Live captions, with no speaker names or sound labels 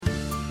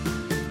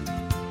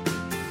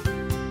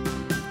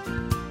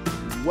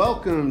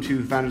Welcome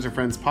to Founders and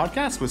Friends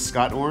podcast with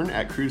Scott Orn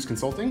at Cruise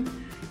Consulting.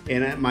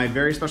 And my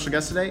very special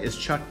guest today is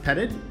Chuck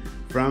Pettit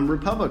from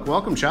Republic.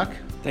 Welcome, Chuck.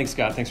 Thanks,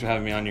 Scott. Thanks for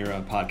having me on your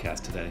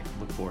podcast today.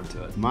 Look forward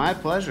to it. My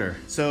pleasure.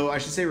 So I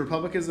should say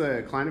Republic is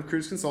a client of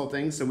Cruise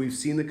Consulting. So we've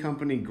seen the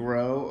company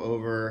grow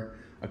over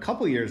a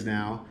couple years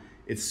now.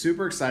 It's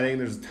super exciting.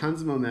 There's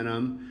tons of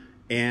momentum.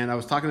 And I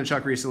was talking to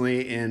Chuck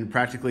recently and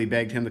practically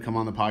begged him to come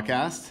on the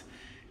podcast.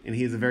 And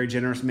he's a very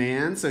generous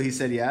man, so he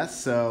said yes.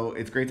 So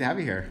it's great to have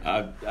you here.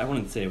 I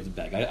wouldn't say it was a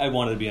beg. I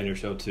wanted to be on your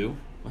show too.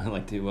 I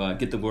like to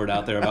get the word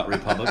out there about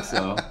Republic,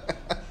 so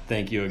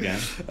thank you again.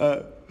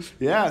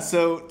 Yeah,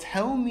 so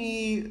tell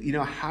me,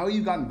 how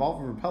you got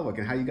involved with Republic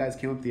and how you guys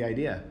came up with the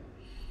idea.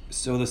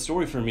 So the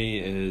story for me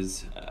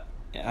is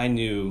I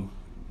knew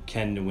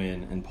Ken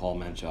Nguyen and Paul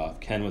Menchoff.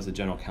 Ken was the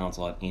general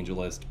counsel at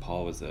AngelList.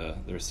 Paul was their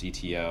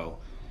CTO.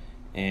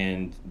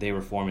 And they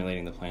were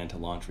formulating the plan to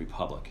launch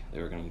Republic.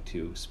 They were going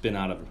to spin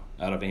out of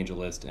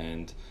AngelList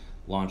and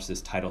launch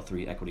this Title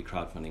III equity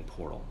crowdfunding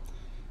portal.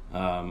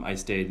 I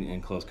stayed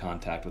in close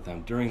contact with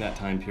them during that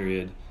time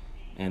period,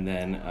 and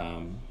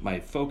then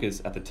my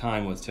focus at the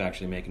time was to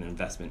actually make an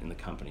investment in the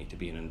company, to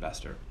be an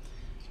investor.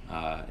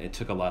 It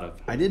took a lot of...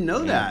 I didn't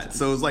know that.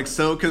 So it was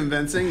so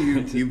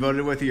convincing. You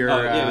voted with your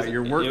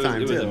work time,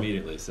 too. It was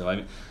immediately. So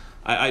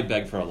I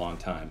begged for a long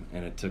time,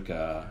 and it took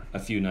a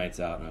few nights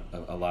out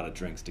and a lot of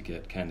drinks to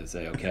get Ken to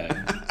say okay.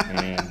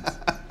 And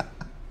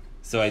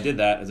so I did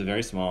that as a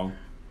very small,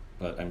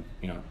 but I'm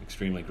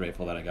extremely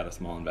grateful that I got a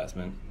small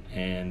investment,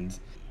 and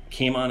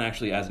came on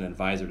actually as an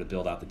advisor to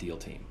build out the deal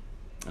team.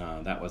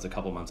 That was a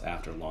couple months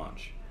after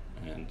launch.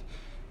 And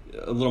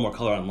a little more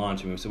color on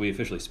launch. So we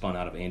officially spun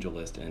out of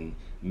AngelList in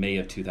May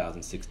of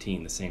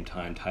 2016, the same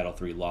time Title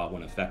III law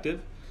went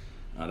effective.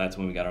 That's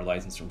when we got our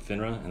license from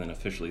FINRA, and then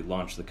officially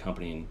launched the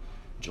company in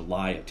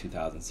July of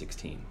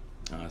 2016.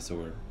 So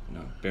we're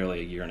barely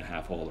a year and a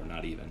half old, or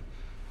not even.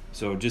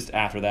 So just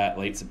after that,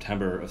 late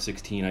September of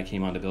 16, I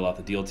came on to build out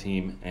the deal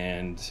team,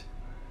 and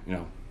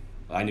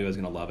I knew I was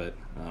going to love it.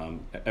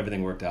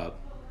 Everything worked out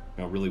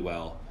really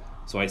well,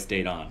 so I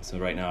stayed on. So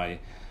right now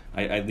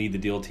I lead the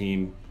deal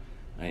team.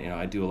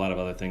 I do a lot of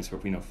other things for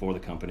the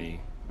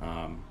company.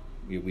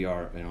 We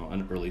are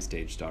an early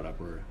stage startup.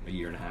 We're a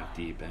year and a half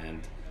deep,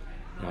 and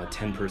a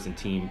 10-person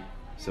team,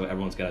 so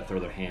everyone's got to throw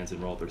their hands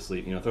in, roll up their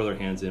sleeve, throw their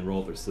hands in,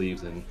 roll up their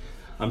sleeves, and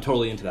I'm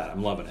totally into that.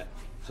 I'm loving it.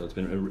 So it's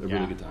been a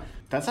really good time.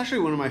 That's actually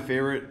one of my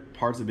favorite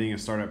parts of being a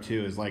startup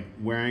too, is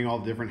wearing all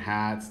the different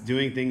hats,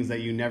 doing things that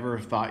you never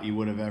thought you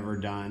would have ever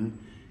done,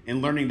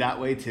 and learning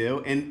that way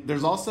too. And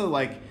there's also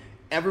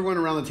everyone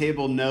around the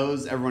table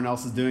knows everyone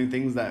else is doing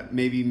things that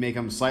maybe make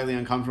them slightly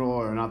uncomfortable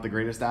or not the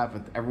greatest at,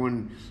 but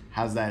everyone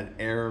has that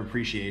air of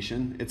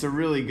appreciation. It's a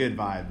really good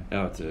vibe.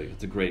 Oh,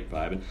 it's a great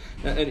vibe.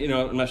 And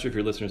I'm not sure if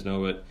your listeners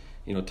know, but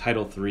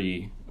Title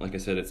III, like I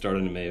said, it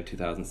started in May of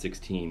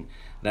 2016.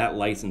 That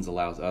license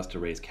allows us to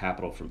raise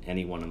capital from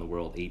anyone in the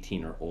world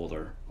 18 or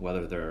older,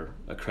 whether they're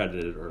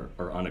accredited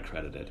or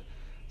unaccredited.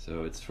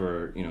 So it's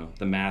for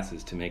the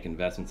masses to make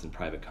investments in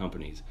private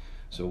companies.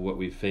 So what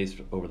we've faced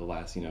over the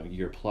last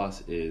year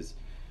plus is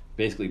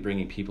basically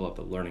bringing people up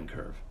the learning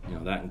curve.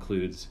 That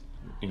includes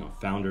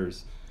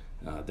founders,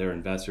 their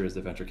investors,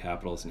 the venture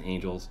capitalists and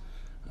angels,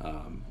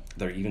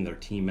 their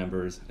team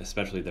members,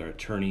 especially their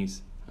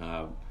attorneys.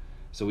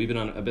 So we've been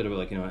on a bit of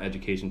an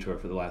education tour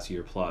for the last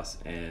year plus,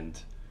 and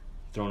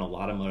thrown a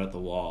lot of mud at the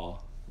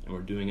wall, and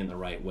we're doing it in the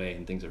right way,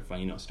 and things are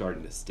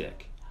starting to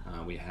stick.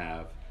 We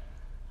have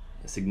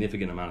a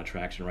significant amount of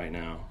traction right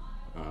now.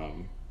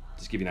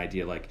 Just to give you an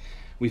idea,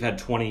 we've had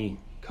 20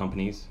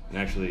 companies, and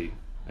actually,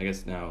 I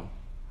guess now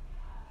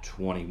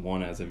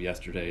 21 as of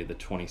yesterday, the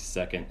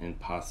 22nd and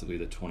possibly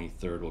the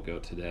 23rd will go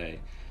today,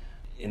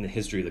 in the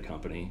history of the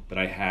company. But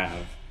I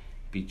have,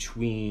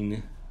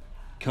 between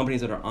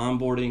companies that are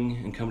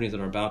onboarding and companies that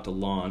are about to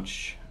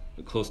launch,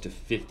 close to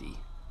 50.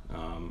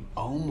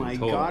 Oh my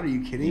God, are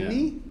you kidding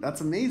me?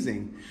 That's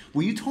amazing.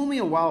 Well, you told me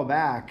a while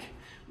back,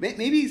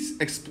 maybe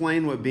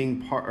explain what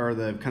being part, or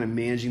the kind of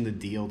managing the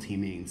deal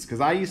team means.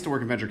 Because I used to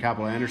work in venture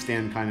capital. I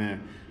understand kind of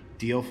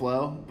deal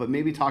flow, but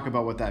maybe talk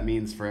about what that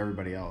means for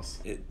everybody else.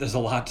 There's a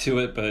lot to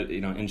it, but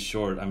in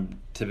short,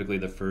 I'm typically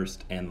the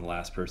first and the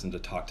last person to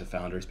talk to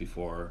founders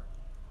before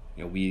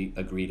we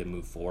agree to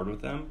move forward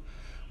with them.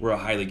 We're a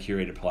highly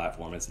curated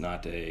platform. It's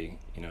not an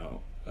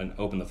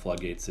open the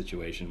floodgates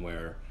situation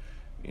where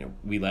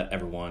we let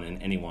everyone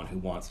and anyone who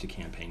wants to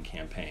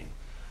campaign.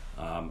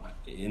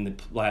 In the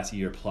last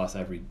year plus,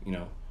 I've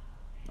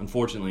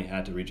unfortunately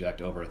had to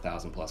reject over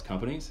 1,000 plus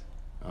companies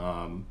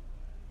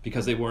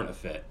because they weren't a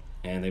fit,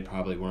 and they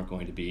probably weren't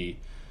going to be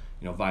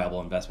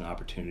viable investment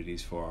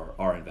opportunities for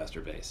our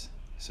investor base.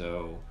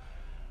 So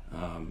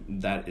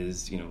that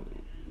is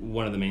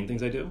one of the main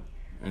things I do.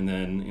 And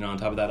then on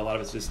top of that, a lot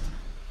of it's just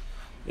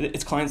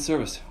it's client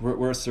service.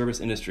 We're a service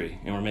industry,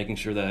 and we're making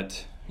sure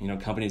that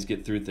companies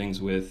get through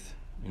things with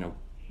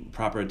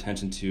proper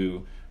attention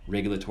to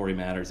regulatory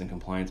matters and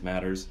compliance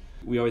matters.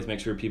 We always make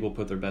sure people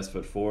put their best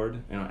foot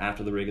forward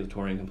after the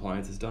regulatory and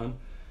compliance is done,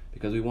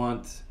 because we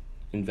want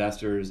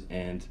investors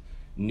and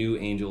new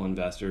angel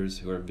investors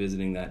who are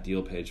visiting that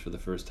deal page for the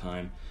first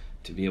time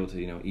to be able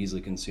to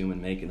easily consume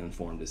and make an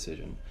informed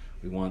decision.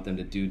 We want them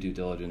to do due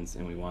diligence,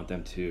 and we want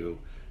them to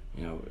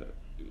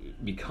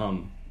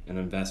become an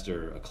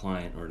investor, a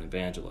client, or an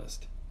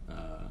evangelist.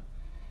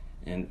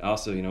 And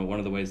also, one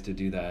of the ways to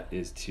do that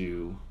is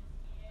to,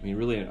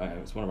 really,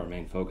 it's one of our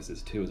main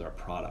focuses too, is our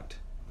product.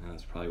 And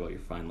that's probably what you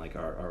find like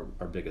our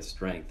biggest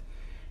strength,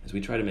 is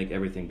we try to make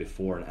everything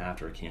before and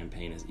after a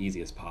campaign as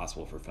easy as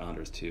possible for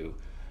founders to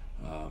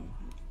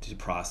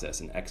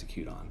process and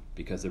execute on,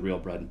 because the real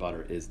bread and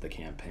butter is the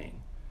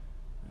campaign.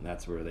 And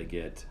that's where they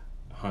get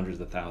hundreds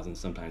of thousands,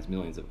 sometimes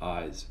millions of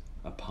eyes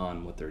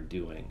upon what they're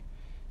doing.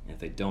 And if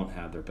they don't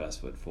have their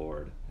best foot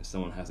forward, if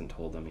someone hasn't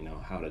told them,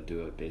 how to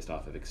do it based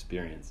off of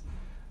experience,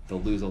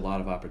 they'll lose a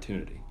lot of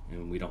opportunity,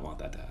 and we don't want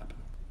that to happen.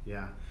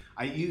 Yeah.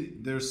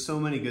 There's so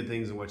many good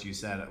things in what you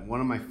said.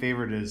 One of my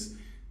favorite is,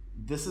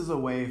 this is a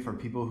way for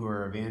people who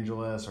are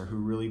evangelists or who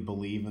really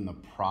believe in the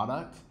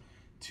product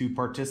to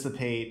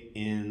participate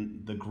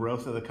in the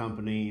growth of the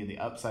company, the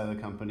upside of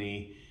the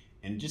company,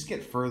 and just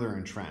get further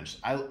entrenched.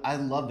 I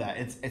love that.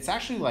 It's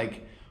actually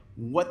like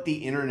what the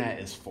internet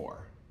is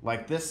for.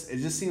 Like this, it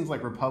just seems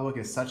like Republic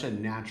is such a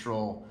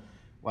natural,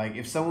 like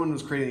if someone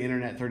was creating the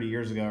internet 30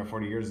 years ago or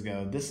 40 years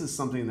ago, this is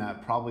something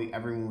that probably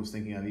everyone was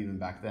thinking of even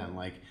back then.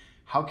 Like,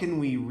 how can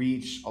we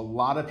reach a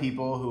lot of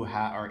people who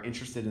are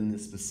interested in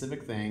this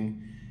specific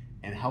thing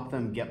and help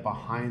them get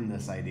behind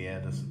this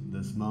idea,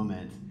 this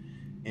moment,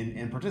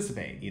 and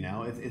participate?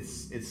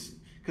 It's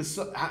because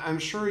I'm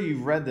sure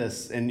you've read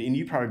this, and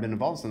you've probably been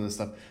involved in some of this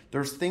stuff.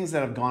 There's things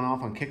that have gone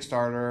off on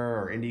Kickstarter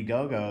or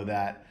Indiegogo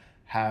that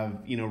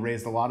have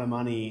raised a lot of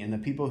money, and the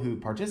people who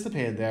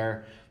participated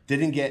there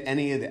didn't get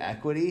any of the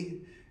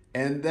equity.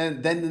 And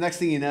then the next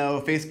thing you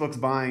know, Facebook's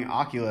buying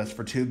Oculus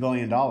for $2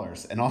 billion,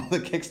 and all the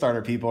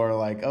Kickstarter people are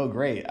like, "Oh,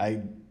 great!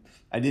 I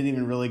didn't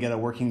even really get a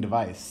working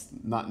device.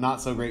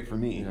 Not so great for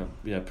me."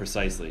 Yeah,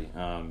 precisely.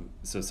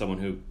 So someone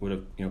who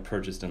would have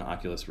purchased an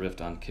Oculus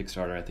Rift on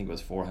Kickstarter, I think it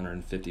was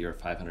 $450 or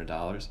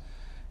 $500,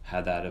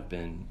 had that have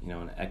been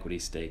an equity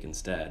stake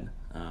instead,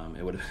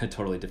 it would have been a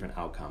totally different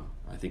outcome.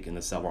 I think in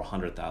the several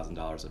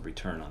 $100,000 of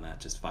return on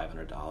that just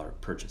 $500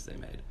 purchase they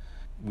made.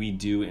 We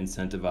do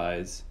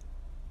incentivize,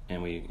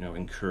 and we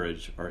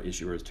encourage our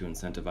issuers to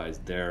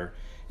incentivize their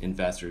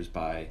investors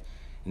by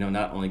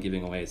not only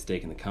giving away a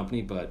stake in the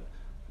company, but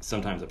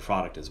sometimes a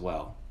product as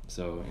well.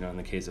 So in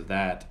the case of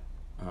that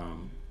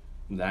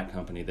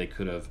company, they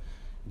could have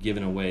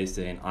given away,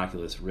 say, an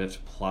Oculus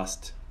Rift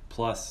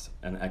plus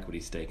an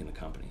equity stake in the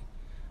company.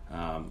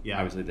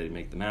 Obviously they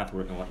make the math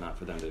work and whatnot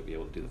for them to be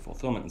able to do the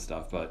fulfillment and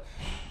stuff, but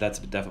that's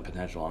definitely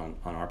potential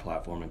on our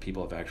platform, and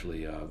people have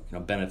actually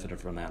benefited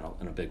from that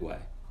in a big way.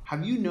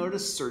 Have you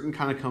noticed certain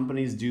kind of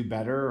companies do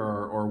better,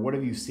 or what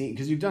have you seen?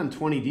 Because you've done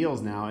 20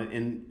 deals now,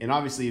 and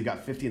obviously you've got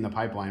 50 in the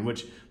pipeline,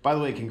 which, by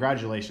the way,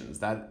 congratulations.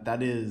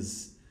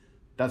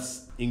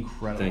 That's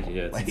incredible. Thank you.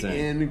 Yeah, it's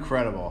insane.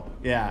 Incredible.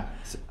 Yeah.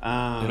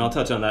 And I'll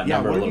touch on that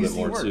number a little bit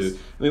more too.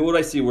 What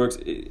I see works.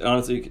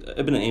 Honestly,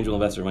 I've been an angel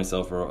investor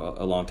myself for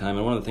a long time,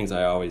 and one of the things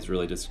I always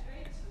really just,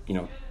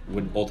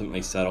 would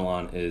ultimately settle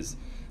on is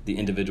the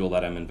individual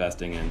that I'm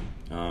investing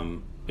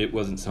in. It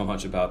wasn't so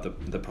much about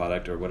the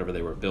product or whatever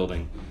they were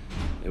building.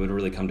 It would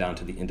really come down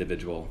to the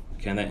individual.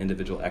 Can that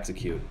individual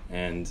execute?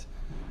 And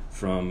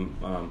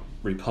from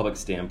Republic's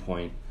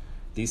standpoint,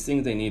 these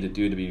things they need to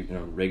do to be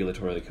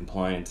regulatorily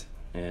compliant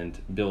and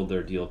build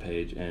their deal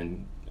page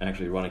and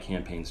actually run a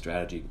campaign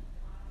strategy,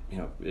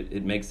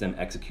 it makes them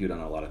execute on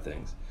a lot of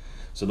things.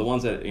 So the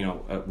ones that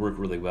work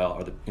really well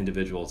are the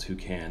individuals who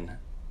can,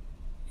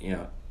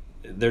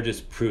 they're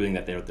just proving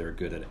that they're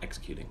good at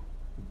executing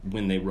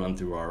when they run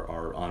through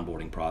our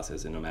onboarding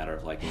process in a matter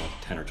of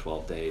 10 or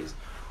 12 days,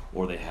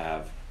 or they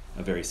have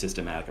a very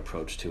systematic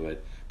approach to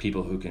it.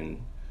 People who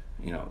can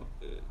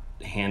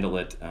handle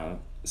it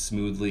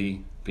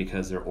smoothly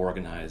because they're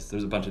organized.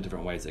 There's a bunch of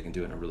different ways they can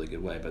do it in a really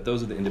good way, but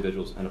those are the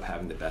individuals who end up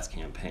having the best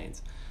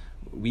campaigns.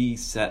 We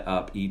set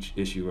up each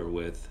issuer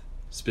with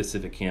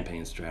specific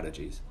campaign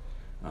strategies.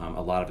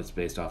 A lot of it's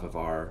based off of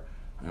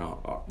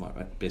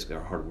basically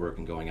our hard work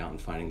and going out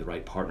and finding the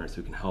right partners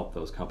who can help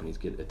those companies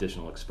get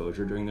additional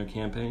exposure during their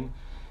campaign.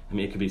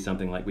 It could be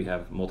something like we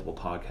have multiple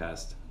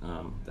podcasts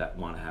that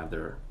want to have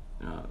their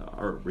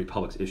our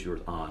Republic's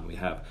issuers on. We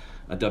have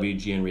a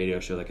WGN radio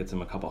show that gets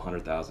them a couple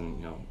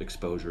 100,000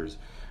 exposures.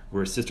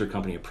 We're a sister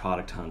company of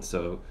Product Hunt,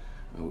 so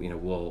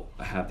we'll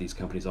have these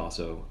companies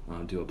also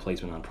do a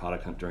placement on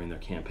Product Hunt during their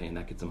campaign.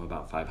 That gets them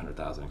about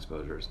 500,000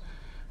 exposures.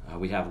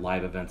 We have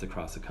live events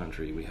across the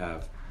country. We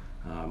have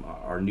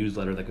our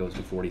newsletter that goes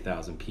to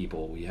 40,000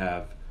 people. We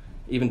have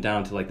even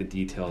down to the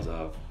details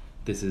of,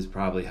 this is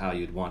probably how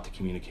you'd want to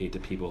communicate to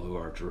people who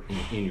are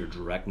in your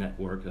direct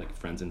network, like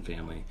friends and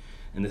family.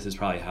 And this is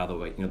probably how the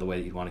way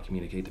that you'd want to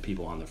communicate to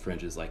people on the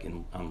fringes, like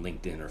on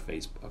LinkedIn or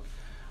Facebook.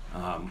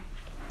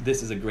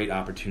 This is a great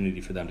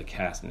opportunity for them to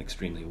cast an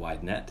extremely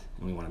wide net,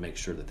 and we want to make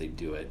sure that they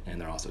do it, and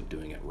they're also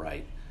doing it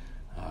right.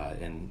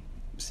 And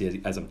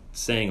see, as I'm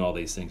saying all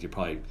these things, you're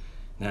probably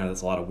now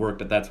that's a lot of work,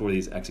 but that's where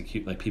these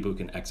people who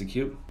can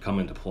execute come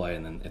into play.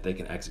 And then if they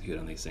can execute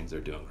on these things, they're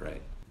doing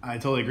great. I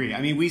totally agree.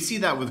 I mean, we see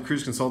that with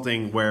Cruise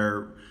Consulting,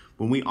 where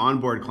when we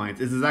onboard clients,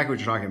 it's exactly what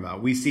you're talking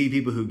about. We see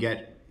people who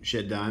get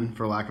shit done,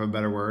 for lack of a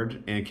better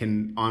word, and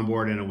can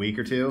onboard in a week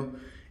or two.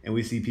 And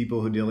we see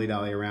people who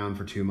dilly-dally around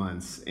for 2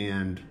 months.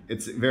 And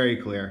it's very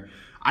clear.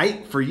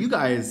 For you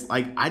guys,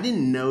 like, I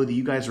didn't know that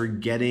you guys were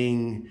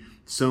getting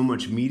so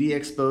much media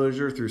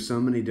exposure through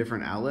so many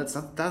different outlets.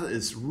 That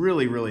is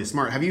really, really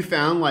smart. Have you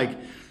found, like,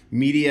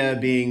 media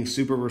being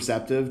super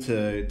receptive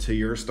to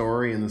your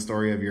story and the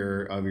story of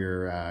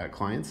your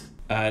clients?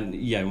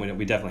 Yeah,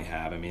 we definitely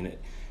have. I mean,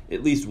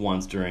 at least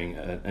once during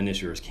an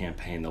issuer's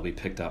campaign, they'll be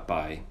picked up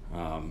by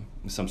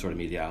some sort of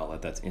media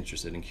outlet that's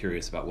interested and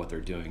curious about what they're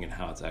doing and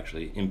how it's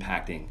actually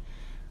impacting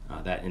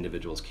that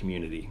individual's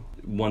community.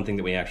 One thing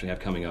that we actually have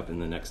coming up in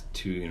the next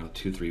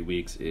 2-3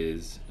 weeks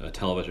is a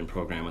television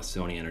program with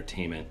Sony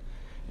Entertainment.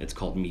 It's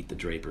called Meet the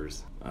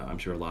Drapers. I'm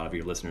sure a lot of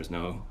your listeners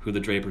know who the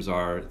Drapers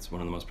are. It's one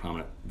of the most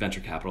prominent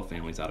venture capital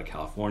families out of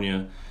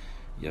California.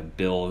 You have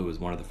Bill, who was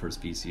one of the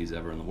first VCs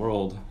ever in the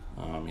world.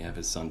 You have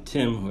his son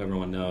Tim, who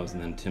everyone knows,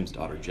 and then Tim's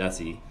daughter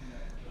Jessie.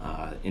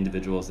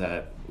 Individuals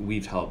that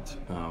we've helped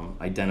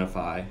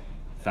identify,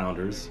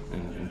 founders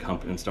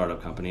and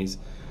startup companies,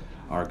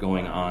 are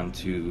going on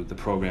to the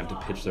program to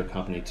pitch their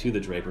company to the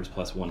Drapers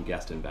plus one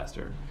guest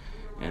investor.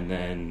 And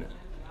then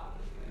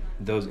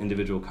those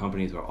individual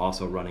companies are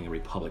also running a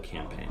Republic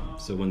campaign.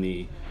 So when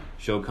the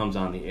show comes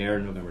on the air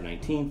November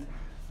 19th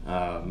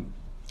on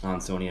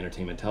Sony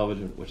Entertainment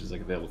Television, which is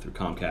available through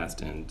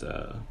Comcast and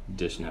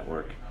Dish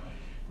Network,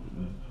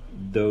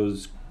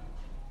 those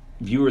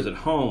viewers at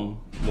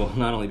home will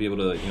not only be able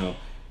to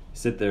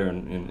sit there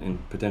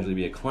and potentially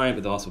be a client,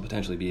 but they'll also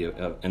potentially be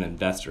an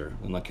investor.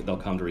 And they'll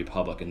come to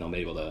Republic and they'll be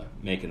able to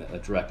make a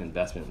direct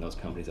investment in those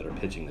companies that are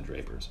pitching the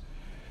Drapers.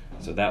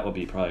 So that will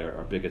be probably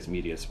our biggest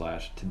media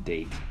splash to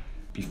date.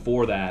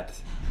 Before that,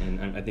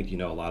 and I think you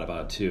know a lot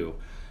about it too,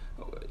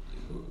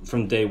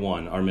 from day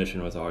one, our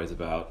mission was always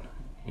about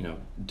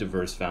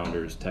diverse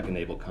founders,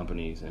 tech-enabled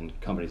companies, and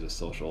companies with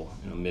social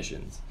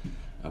missions.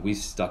 We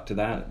stuck to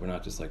that. We're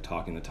not just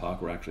talking the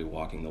talk, we're actually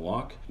walking the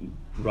walk.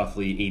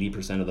 Roughly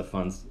 80% of the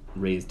funds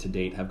raised to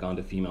date have gone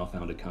to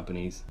female-founded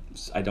companies.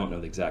 I don't know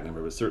the exact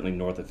number, but certainly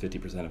north of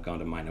 50% have gone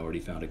to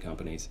minority-founded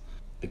companies.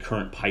 The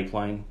current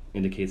pipeline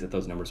indicates that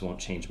those numbers won't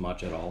change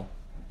much at all,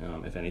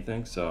 if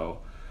anything. So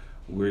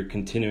we're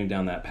continuing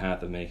down that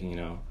path of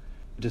making,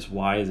 just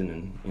wise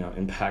and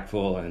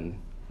impactful and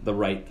the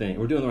right thing.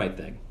 We're doing the right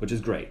thing, which is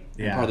great.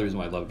 Yeah. And part of the reason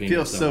why I love being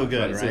Feels here so much,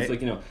 good, right? So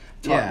it's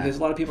there's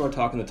a lot of people are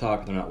talking the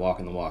talk, but they're not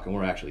walking the walk, and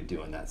we're actually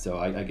doing that. So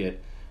I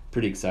get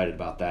pretty excited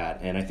about that,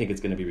 and I think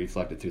it's going to be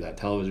reflected through that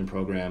television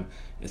program.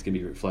 It's going to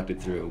be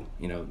reflected through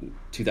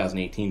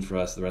 2018 for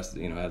us. The rest,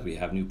 as we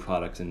have new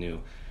products and new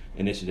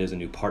initiatives and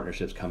new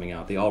partnerships coming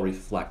out, they all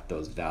reflect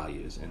those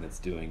values, and it's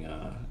doing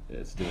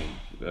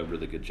a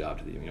really good job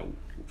to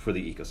for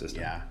the ecosystem.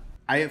 Yeah,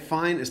 I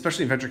find,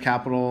 especially in venture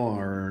capital,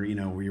 or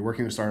where you're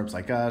working with startups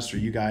like us or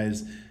you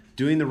guys,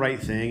 doing the right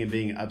thing and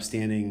being an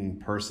upstanding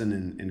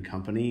person and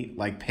company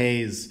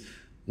pays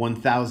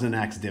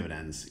 1000x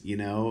dividends.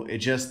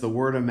 It's just the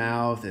word of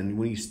mouth, and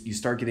when you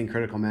start getting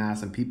critical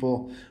mass, and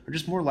people are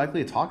just more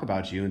likely to talk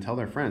about you and tell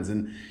their friends.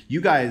 And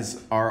you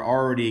guys are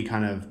already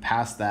kind of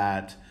past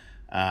that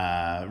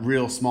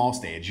real small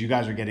stage. You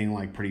guys are getting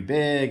pretty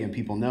big, and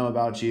people know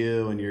about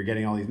you, and you're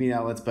getting all these media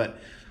outlets. But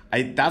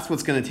that's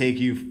what's going to take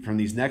you from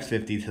these next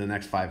 50 to the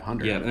next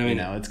 500. Yeah, I mean,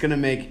 it's going to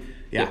make.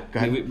 Yeah, go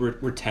ahead. I mean,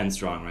 we're 10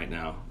 strong right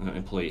now,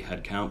 employee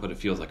headcount, but it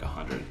feels like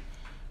 100.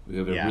 We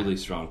have a really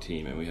strong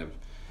team, and we have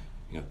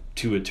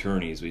 2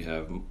 attorneys. We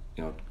have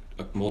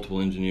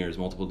multiple engineers,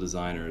 multiple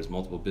designers,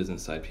 multiple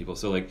business side people.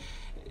 So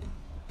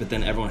but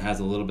then everyone has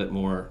a little bit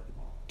more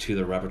to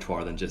their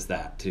repertoire than just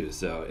that too.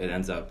 So it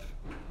ends up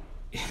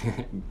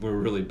we're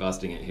really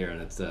busting it here,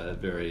 and it's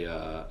very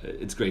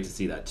it's great to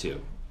see that too.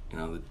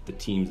 The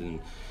teams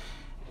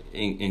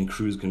in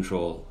cruise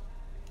control,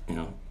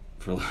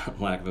 for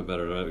lack of a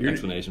better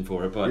explanation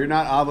for it, but you're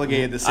not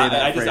obligated to say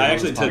that. I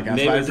actually took,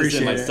 maybe it was just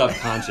in my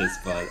subconscious,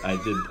 but I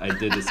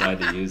did decide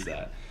to use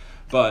that.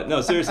 But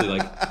no, seriously,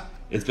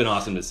 it's been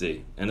awesome to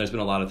see, and there's been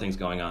a lot of things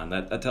going on.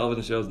 That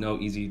television show is no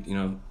easy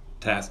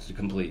task to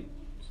complete.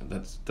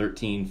 That's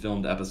 13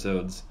 filmed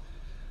episodes,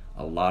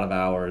 a lot of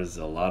hours,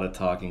 a lot of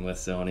talking with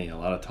Sony, a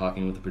lot of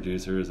talking with the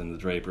producers and the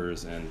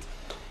Drapers, and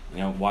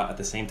at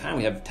the same time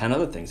we have 10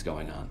 other things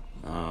going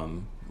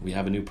on. We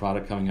have a new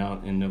product coming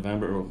out in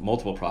November, or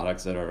multiple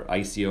products that are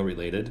ICO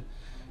related,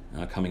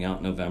 coming out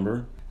in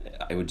November.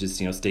 I would just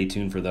stay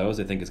tuned for those.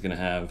 I think it's going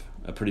to have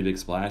a pretty big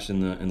splash in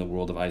the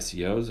world of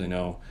ICOs. I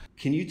know.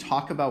 Can you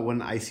talk about what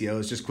an ICO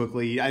is just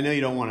quickly? I know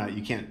you don't want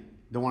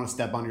to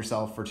step on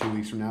yourself for 2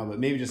 weeks from now, but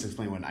maybe just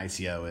explain what an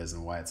ICO is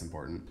and why it's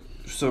important.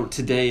 So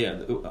today,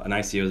 an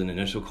ICO is an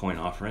initial coin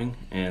offering,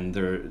 and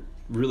they're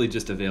really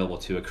just available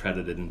to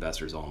accredited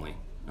investors only,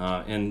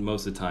 and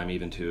most of the time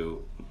even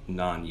to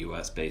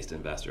non-US based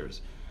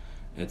investors.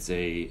 It's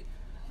a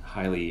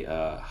highly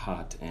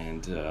hot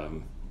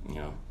and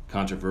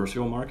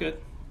controversial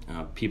market.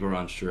 People are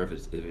unsure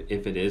if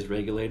it is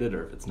regulated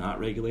or if it's not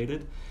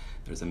regulated.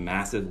 There's a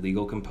massive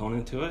legal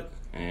component to it,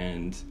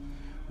 and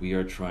we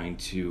are trying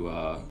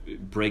to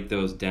break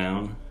those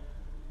down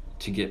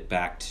to get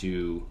back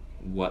to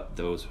what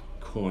those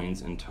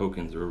coins and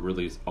tokens are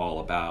really all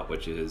about,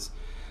 which is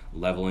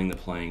leveling the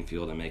playing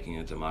field and making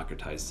a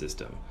democratized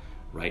system.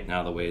 Right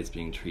now, the way it's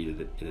being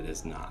treated, it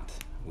is not.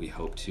 We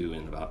hope to,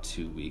 in about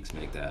 2 weeks,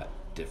 make that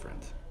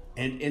different.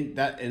 And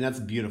that's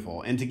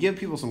beautiful. And to give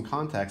people some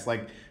context,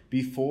 like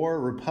before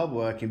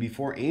Republic and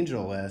before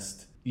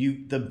AngelList,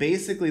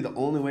 basically the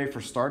only way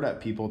for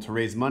startup people to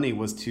raise money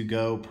was to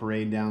go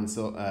parade down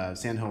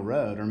Sand Hill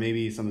Road, or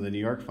maybe some of the New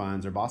York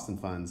funds or Boston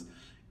funds,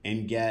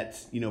 and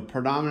get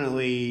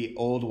predominantly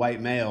old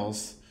white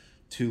males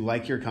to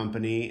like your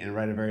company and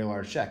write a very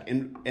large check.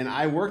 And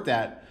I worked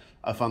at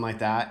a fund like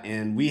that,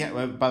 and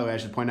by the way, I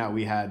should point out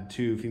we had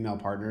 2 female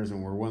partners,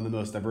 and we're one of the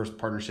most diverse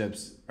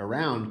partnerships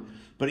around.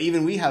 But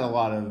even we had a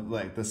lot of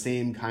like the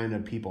same kind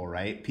of people,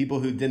 right? People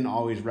who didn't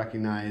always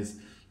recognize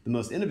the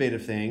most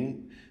innovative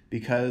thing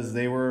because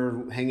they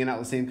were hanging out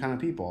with the same kind of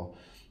people.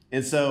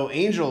 And so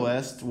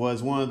AngelList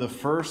was one of the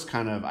first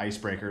kind of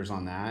icebreakers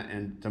on that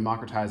and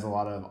democratized a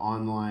lot of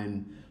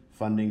online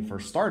funding for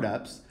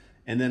startups.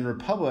 And then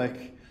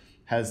Republic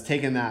has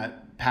taken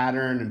that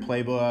pattern and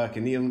playbook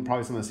and even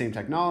probably some of the same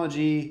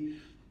technology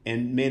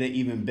and made it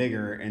even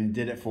bigger and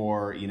did it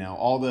for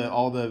all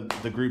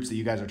the groups that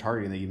you guys are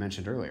targeting that you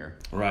mentioned earlier.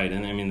 Right,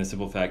 and I mean the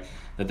simple fact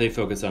that they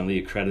focus on the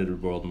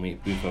accredited world and we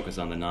focus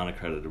on the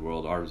non-accredited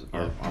world.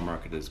 Our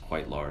market is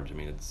quite large. I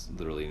mean it's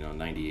literally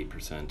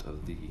 98%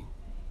 of the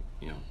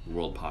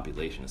world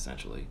population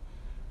essentially,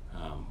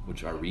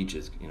 which our reach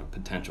is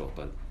potential,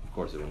 but of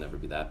course it will never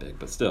be that big.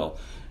 But still,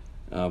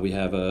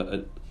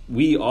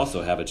 we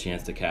also have a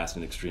chance to cast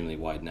an extremely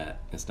wide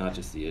net. It's not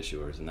just the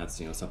issuers, and that's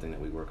something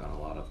that we work on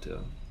a lot of too.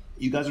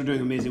 You guys are doing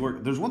amazing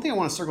work. There's one thing I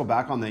want to circle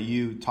back on that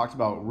you talked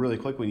about really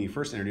quick when you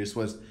first introduced,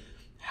 was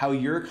how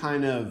you're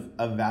kind of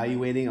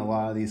evaluating a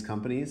lot of these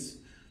companies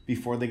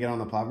before they get on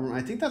the platform.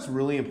 I think that's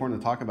really important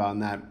to talk about, in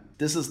that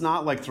this is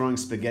not like throwing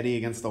spaghetti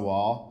against the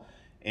wall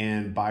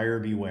and buyer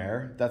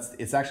beware.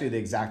 It's actually the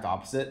exact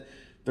opposite.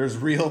 There's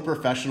real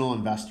professional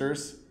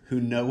investors who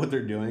know what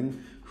they're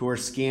doing, who are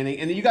scanning,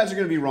 and you guys are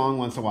going to be wrong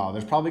once in a while.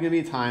 There's probably going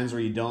to be times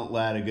where you don't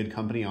let a good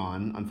company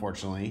on,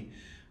 unfortunately.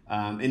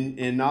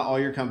 And not all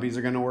your companies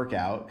are going to work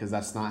out, because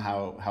that's not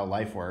how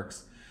life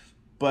works.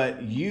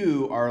 But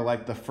you are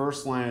like the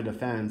first line of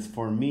defense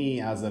for me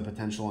as a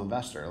potential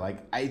investor. Like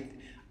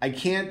I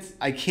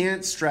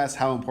can't stress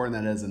how important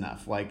that is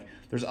enough. Like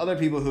there's other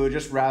people who would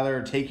just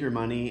rather take your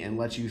money and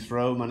let you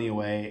throw money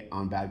away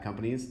on bad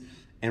companies,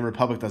 and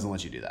Republic doesn't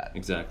let you do that.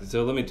 Exactly.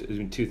 So let me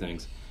 2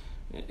 things.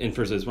 And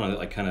first, I just want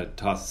to kind of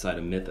toss aside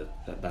a myth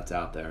that's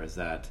out there, is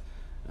that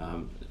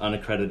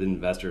unaccredited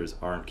investors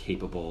aren't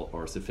capable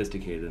or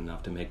sophisticated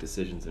enough to make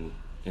decisions in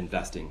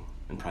investing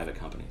in private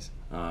companies.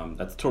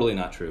 That's totally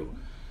not true.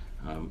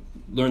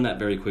 Learned that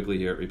very quickly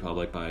here at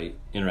Republic by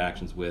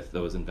interactions with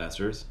those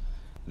investors.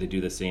 They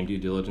do the same due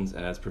diligence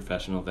as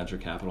professional venture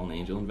capital and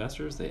angel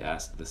investors. They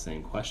ask the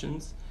same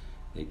questions.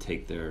 They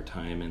take their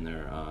time and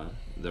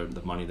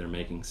the money they're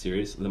making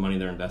the money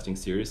they're investing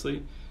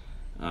seriously,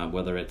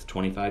 whether it's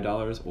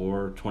 $25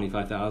 or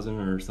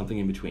 $25,000 or something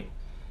in between.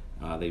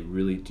 They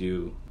really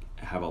do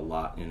have a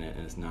lot in it,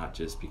 and it's not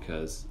just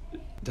because it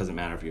doesn't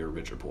matter if you're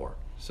rich or poor.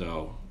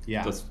 So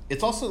yeah,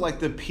 it's also like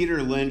the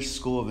Peter Lynch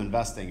school of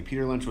investing.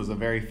 Peter Lynch was a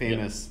very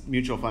famous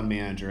mutual fund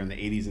manager in the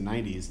 80s and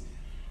 90s.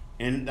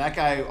 And that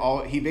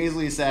guy, he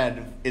basically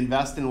said,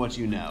 invest in what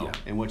you know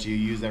and what you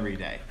use every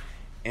day.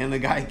 And the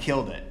guy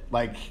killed it.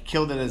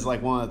 Killed it as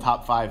like one of the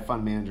top 5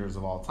 fund managers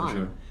of all time.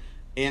 Sure.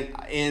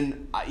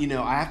 And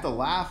I have to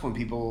laugh when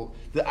people.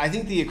 I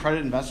think the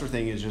accredited investor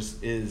thing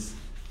is.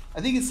 I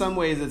think in some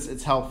ways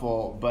it's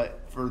helpful, but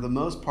for the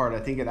most part, I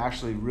think it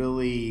actually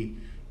really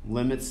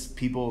limits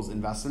people's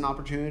investment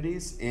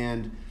opportunities.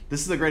 And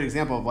this is a great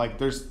example of like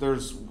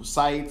there's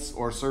sites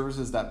or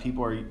services that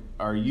people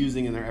are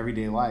using in their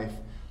everyday life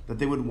that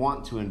they would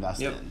want to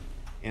invest in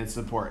and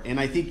support. And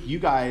I think you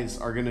guys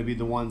are going to be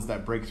the ones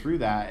that break through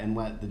that and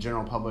let the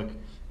general public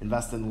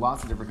invest in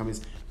lots of different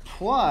companies.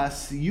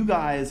 Plus, you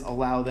guys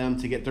allow them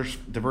to get their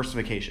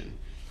diversification,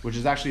 which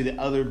is actually the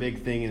other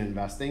big thing in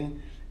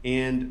investing.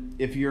 And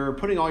if you're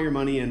putting all your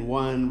money in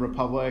one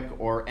Republic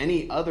or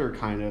any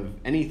kind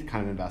of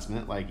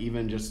investment, like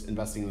even just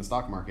investing in the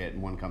stock market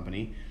in one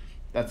company,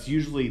 that's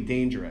usually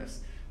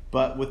dangerous.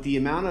 But with the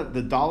amount of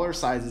the dollar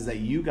sizes that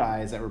you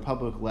guys at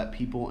Republic let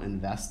people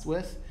invest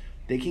with,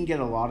 they can get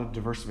a lot of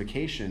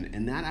diversification,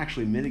 and that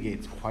actually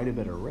mitigates quite a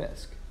bit of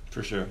risk.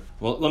 For sure.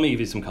 Well, let me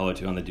give you some color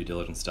too on the due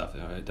diligence stuff.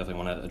 I definitely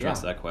want to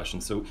address that question.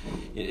 So,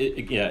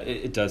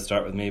 it does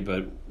start with me,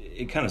 but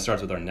it kind of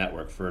starts with our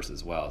network first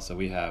as well. So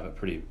we have a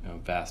pretty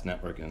vast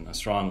network and a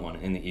strong one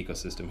in the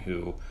ecosystem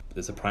who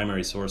is a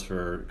primary source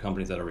for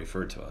companies that are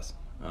referred to us,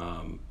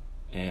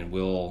 and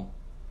we'll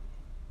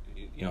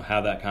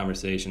have that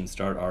conversation,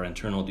 start our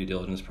internal due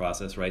diligence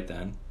process right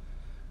then,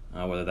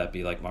 whether that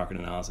be like market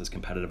analysis,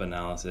 competitive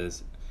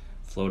analysis.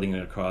 floating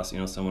it across,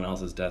 someone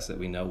else's desk that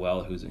we know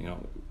well, who's,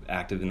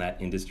 active in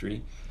that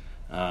industry,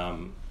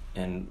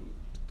 and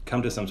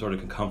come to some sort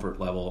of comfort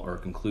level or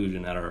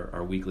conclusion at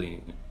our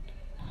weekly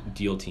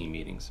deal team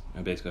meetings,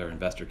 basically our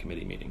investor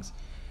committee meetings.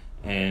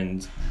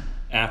 And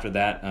after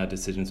that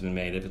decision's been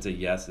made, if it's a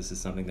yes, this is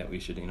something that we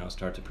should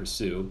start to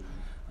pursue,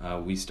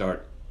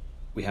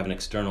 we have an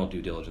external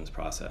due diligence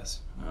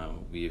process.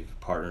 We've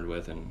partnered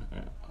with and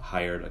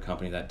hired a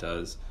company that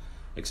does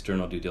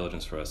external due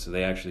diligence for us. So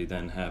they actually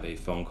then have a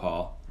phone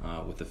call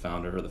with the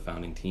founder or the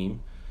founding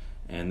team,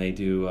 and they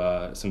do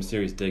some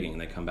serious digging.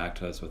 They come back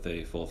to us with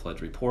a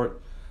full-fledged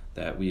report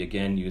that we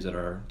again use at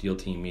our deal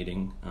team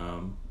meeting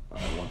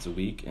once a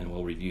week, and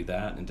we'll review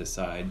that and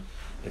decide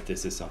if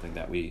this is something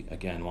that we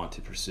again want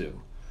to pursue.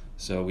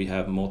 So we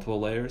have multiple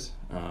layers,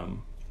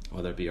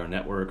 whether it be our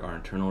network, our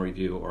internal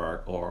review,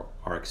 or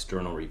our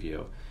external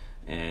review.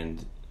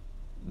 And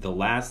the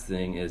last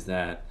thing is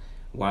that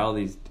while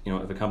these,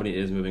 if a company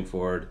is moving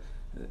forward,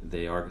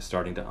 they are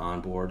starting to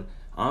onboard.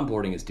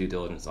 Onboarding is due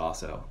diligence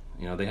also.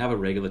 They have a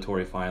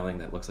regulatory filing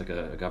that looks like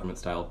a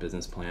government-style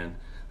business plan.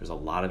 There's a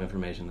lot of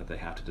information that they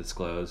have to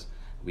disclose.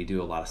 We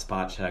do a lot of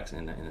spot checks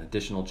and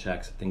additional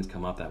checks. Things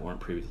come up that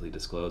weren't previously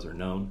disclosed or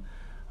known.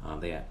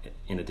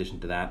 In addition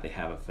to that, they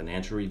have a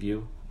financial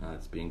review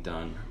that's being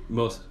done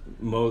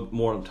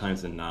more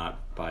times than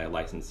not by a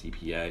licensed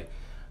CPA.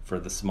 For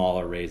the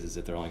smaller raises,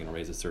 if they're only going to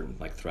raise a certain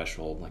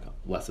threshold, like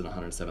less than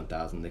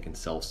 $107,000, they can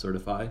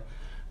self-certify,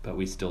 but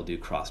we still do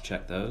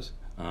cross-check those.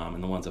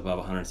 And the ones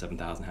above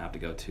 $107,000 have to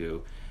go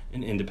to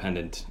an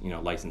independent,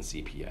 licensed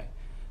CPA.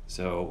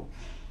 So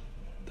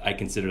I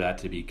consider that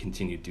to be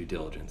continued due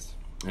diligence.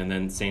 And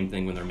then same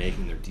thing when they're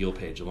making their deal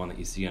page, the one that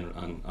you see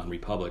on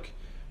Republic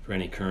for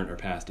any current or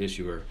past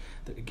issuer.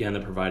 Again,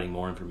 they're providing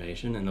more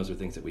information, and those are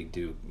things that we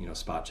do,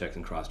 spot checks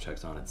and cross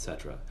checks on,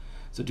 etc.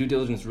 So due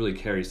diligence really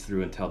carries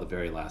through until the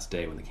very last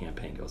day when the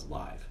campaign goes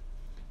live.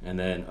 And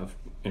then,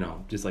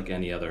 just like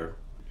any other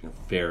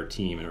fair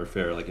team or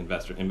fair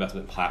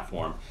investment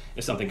platform,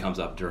 if something comes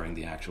up during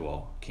the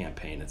actual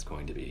campaign, it's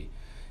going to be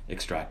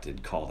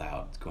extracted, called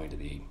out, it's going to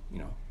be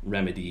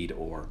remedied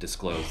or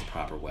disclosed the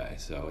proper way.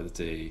 So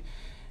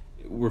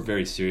we're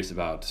very serious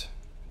about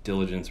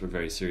diligence. We're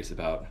very serious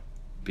about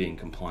being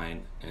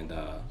compliant and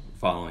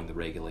following the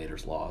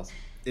regulators' laws.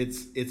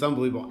 It's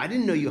unbelievable. I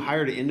didn't know you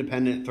hired an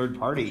independent third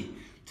party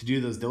to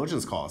do those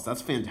diligence calls.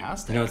 That's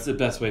fantastic. It's the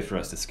best way for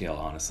us to scale,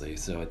 honestly.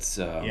 So it's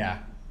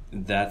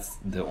that's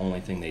the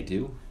only thing they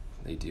do.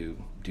 They do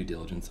due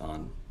diligence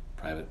on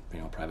private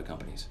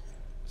companies.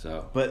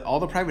 So, but all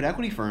the private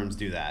equity firms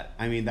do that.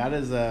 I mean, that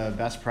is a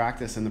best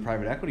practice in the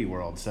private equity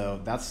world.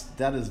 So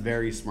that is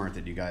very smart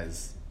that you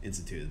guys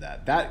instituted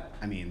that.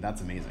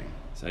 That's amazing.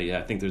 So yeah,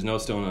 I think there's no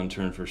stone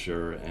unturned for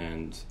sure.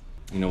 And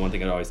one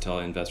thing I always tell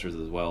investors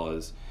as well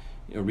is,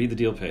 read the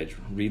deal page,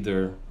 read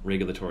their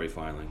regulatory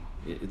filing.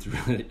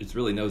 It's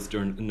really no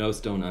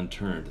stone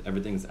unturned.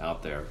 Everything's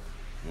out there,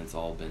 and it's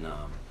all been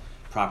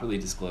properly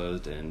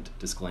disclosed and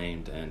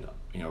disclaimed and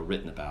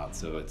written about.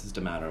 So it's just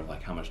a matter of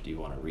how much do you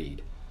want to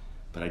read.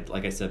 But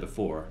like I said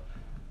before,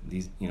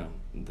 these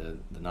the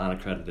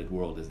non-accredited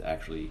world is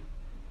actually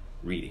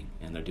reading,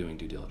 and they're doing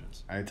due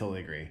diligence. I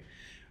totally agree.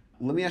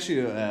 Let me ask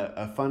you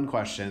a fun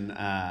question.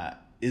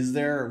 Is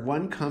there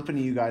one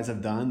company you guys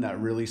have done that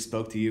really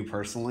spoke to you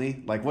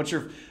personally?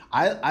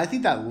 I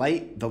think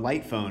that the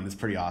light phone is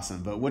pretty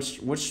awesome, but which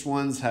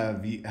ones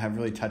have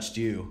really touched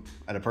you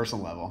at a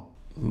personal level?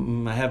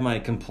 I have my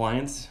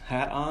compliance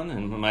hat on,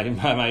 and my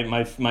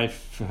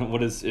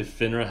what is, if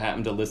FINRA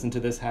happened to listen to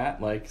this hat,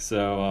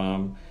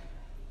 to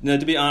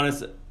be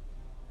honest,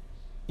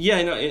 yeah,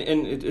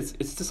 and it's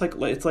just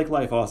it's like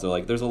life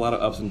also. There's a lot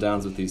of ups and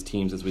downs with these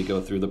teams as we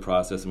go through the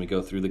process and we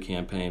go through the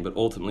campaign, but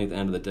ultimately at the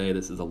end of the day,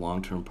 this is a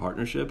long-term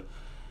partnership,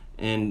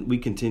 and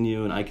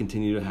I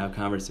continue to have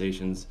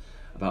conversations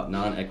about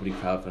non-equity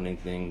crowdfunding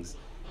things,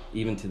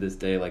 even to this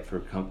day, for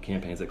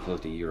campaigns that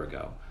closed a year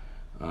ago.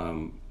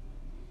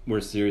 We're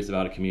serious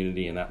about a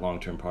community and that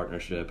long-term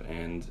partnership,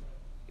 and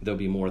there'll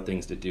be more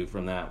things to do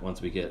from that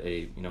once we get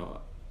a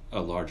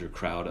larger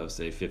crowd of,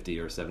 say, 50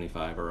 or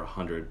 75 or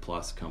 100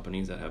 plus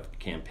companies that have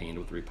campaigned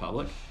with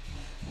Republic.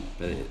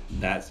 But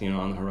that's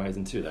on the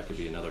horizon too. That could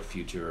be another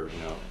future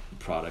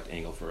product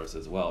angle for us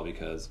as well,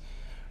 because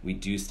we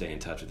do stay in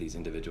touch with these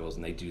individuals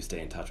and they do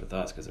stay in touch with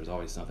us, because there's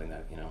always something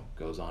that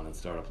goes on in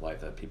startup life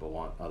that people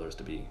want others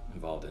to be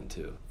involved in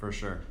too. For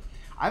sure.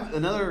 I have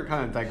another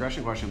kind of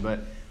digression question,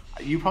 but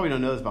you probably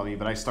don't know this about me,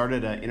 but I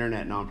started an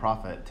internet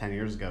nonprofit 10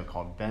 years ago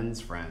called Ben's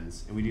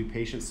Friends, and we do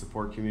patient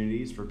support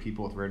communities for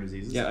people with rare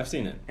diseases. Yeah, I've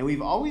seen it. And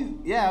we've always,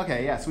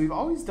 so we've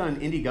always done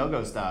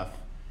Indiegogo stuff.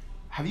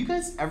 Have you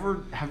guys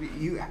ever, have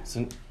you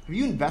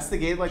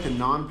investigated the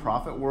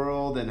nonprofit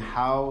world and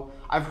how,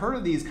 I've heard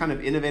of these kind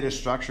of innovative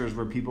structures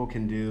where people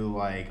can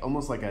do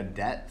almost like a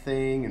debt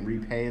thing and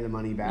repay the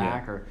money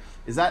back, or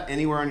is that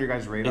anywhere on your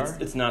guys' radar?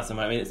 It's not so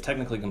much. It's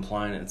technically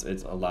compliant.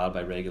 It's allowed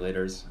by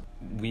regulators.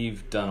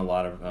 We've done a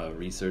lot of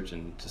research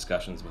and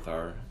discussions with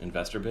our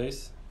investor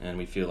base, and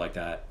we feel like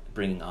that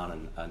bringing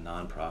on a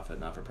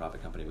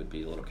not-for-profit company would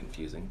be a little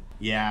confusing.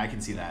 Yeah, I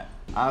can see that.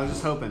 I was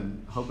just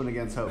hoping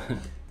against hope.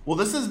 Well,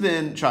 this has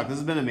been, Chuck, this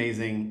has been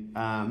amazing.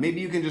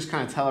 Maybe you can just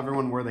kind of tell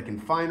everyone where they can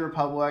find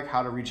Republic,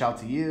 how to reach out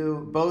to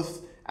you,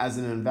 both as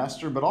an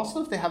investor, but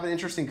also if they have an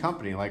interesting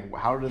company, like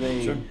how do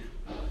they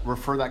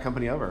refer that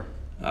company over?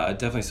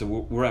 Definitely. So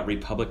we're at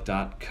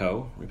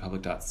republic.co,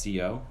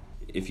 republic.co.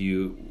 If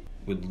you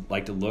would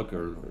like to look,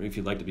 or if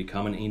you'd like to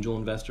become an angel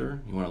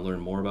investor, you want to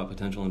learn more about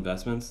potential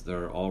investments,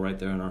 they're all right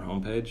there on our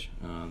homepage,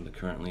 the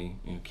currently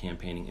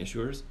campaigning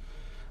issuers.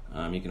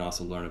 You can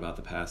also learn about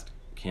the past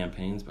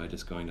campaigns by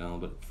just going down a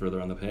little bit further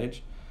on the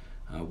page.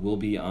 We'll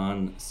be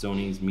on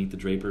Sony's Meet the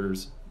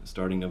Drapers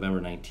starting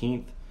November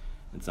 19th.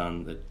 It's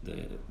on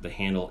the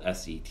handle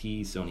SET,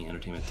 Sony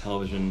Entertainment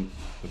Television,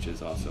 which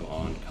is also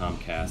on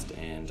Comcast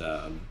and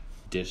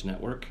Dish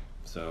Network,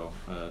 so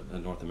a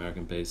North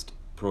American-based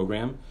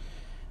program.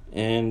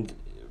 And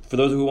for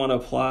those who want to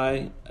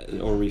apply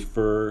or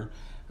refer,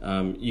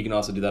 you can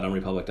also do that on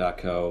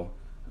republic.co.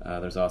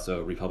 There's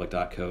also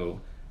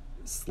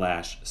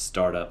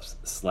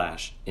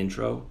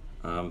republic.co/startups/intro.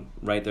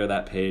 Right there,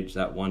 that page,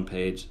 that one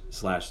page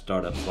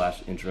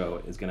 /startup/intro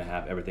is going to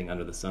have everything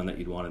under the sun that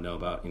you'd want to know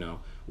about,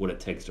 what it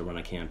takes to run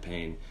a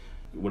campaign,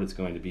 what it's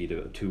going to be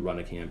to run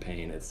a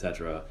campaign,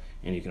 etc.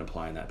 And you can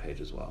apply on that page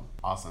as well.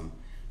 Awesome.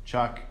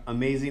 Chuck,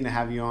 amazing to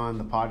have you on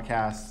the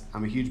podcast.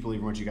 I'm a huge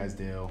believer in what you guys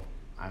do.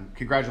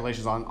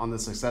 Congratulations on the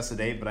success to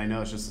date, but I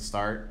know it's just a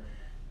start.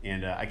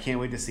 And I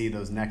can't wait to see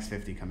those next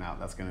 50 come out.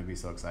 That's going to be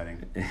so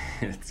exciting.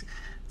 It's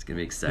going to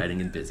be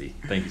exciting and busy.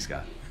 Thank you,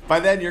 Scott.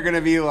 By then, you're going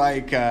to be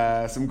like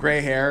some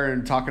gray hair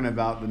and talking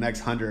about the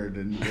next 100.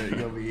 And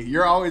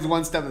you're always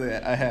one step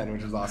ahead,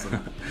 which is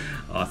awesome.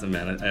 Awesome,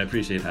 man. I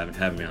appreciate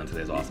having me on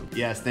today. It's awesome.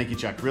 Yes, thank you,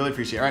 Chuck. Really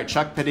appreciate it. All right,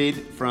 Chuck Padid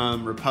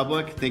from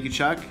Republic. Thank you,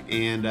 Chuck.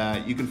 And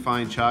you can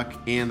find Chuck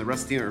and the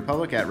rest of the team at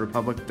Republic at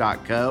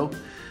republic.co.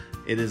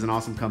 It is an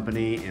awesome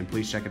company, and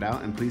please check it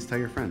out. And please tell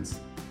your friends.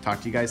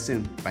 Talk to you guys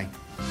soon. Bye.